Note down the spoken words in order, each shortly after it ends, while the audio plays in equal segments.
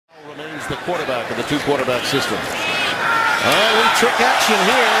Is the quarterback of the two-quarterback system. We trick action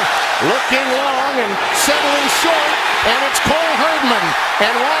here, looking long and settling short, and it's Cole Herdman.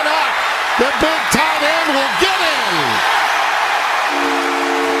 And why not? The big tight end will get in.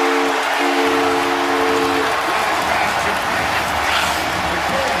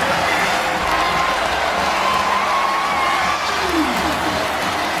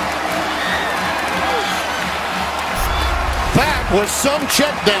 Was some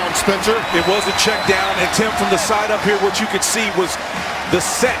check down, Spencer. It was a check down, and Tim, from the side up here, what you could see was the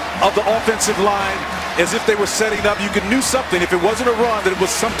set of the offensive line as if they were setting up. You knew something. If it wasn't a run, that it was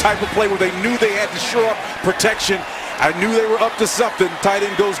some type of play where they knew they had to shore up protection. I knew they were up to something. Tight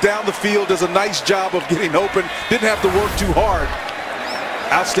end goes down the field, does a nice job of getting open. Didn't have to work too hard.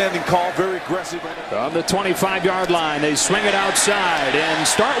 Outstanding call, very aggressive. On the 25-yard line, they swing it outside and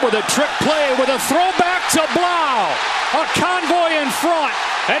start with a trick play with a throwback to Blau. A convoy in front,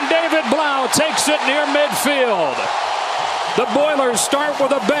 and David Blau takes it near midfield. The Boilers start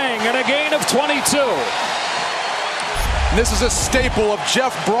with a bang and a gain of 22. This is a staple of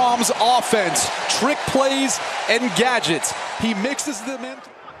Jeff Brom's offense. Trick plays and gadgets. He mixes them in.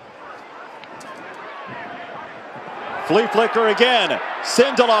 Flea flicker again.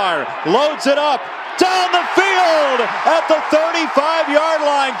 Sindelar loads it up down the field at the 35-yard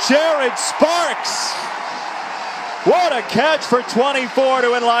line. Jared Sparks. What a catch for 24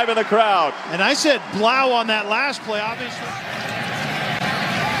 to enliven the crowd. And I said Blau on that last play, obviously.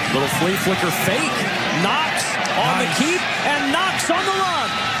 Little flea flicker fake. Knox on the keep and Knox on the run.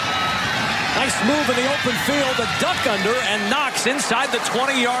 Nice move in the open field, a duck under, and Knox inside the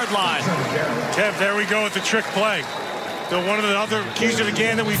 20-yard line. Kev, there we go with the trick play. So one of the other keys of the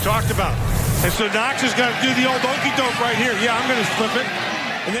game that we've talked about. And so Knox is going to do the old okey-doke right here. Yeah, I'm going to flip it.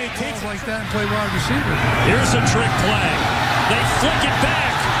 And then he takes it like that and play wide receiver. Here's a trick play. They flick it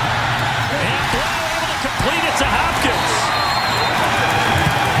back. And Blau able to complete it to Hopkins.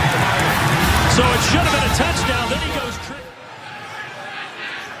 So it should have been a touchdown. Then he goes trick.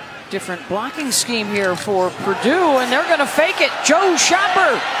 Different blocking scheme here for Purdue, and they're going to fake it. Joe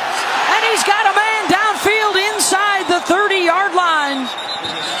Shopper. And he's got a man downfield inside the 30-yard line.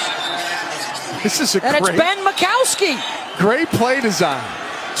 This is a and it's Ben Mikowski. Great play design.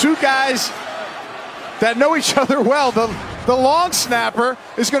 Two guys that know each other well. The long snapper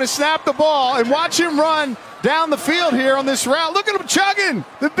is going to snap the ball, and watch him run down the field here on this route. Look at him chugging,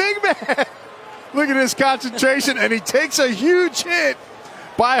 the big man. Look at his concentration, and he takes a huge hit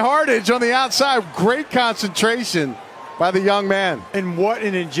by Hardage on the outside. Great concentration by the young man. And what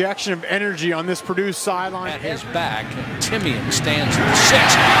an injection of energy on this Purdue sideline. At his back, Timian stands at 6.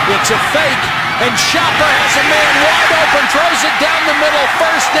 It's a fake, and Shopper has a man wide open, throws it down the middle,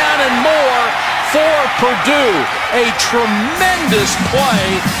 first down and more for Purdue. A tremendous play,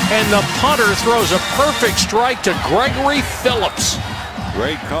 and the punter throws a perfect strike to Gregory Phillips.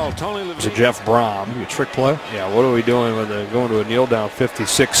 Great call. Tony lives To Jeff Brom. A trick play? Yeah, what are we doing when they're going to a kneel down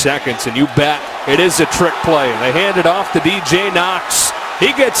 56 seconds? And you bet it is a trick play. They hand it off to DJ Knox.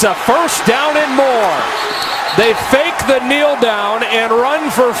 He gets a first down and more. They fake the kneel down and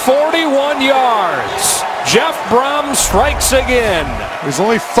run for 41 yards. Jeff Brom strikes again. He's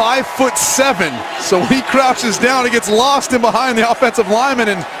only 5'7", so when he crouches down, he gets lost in behind the offensive lineman,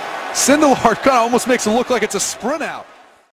 and Sindelar kind of almost makes it look like it's a sprint out.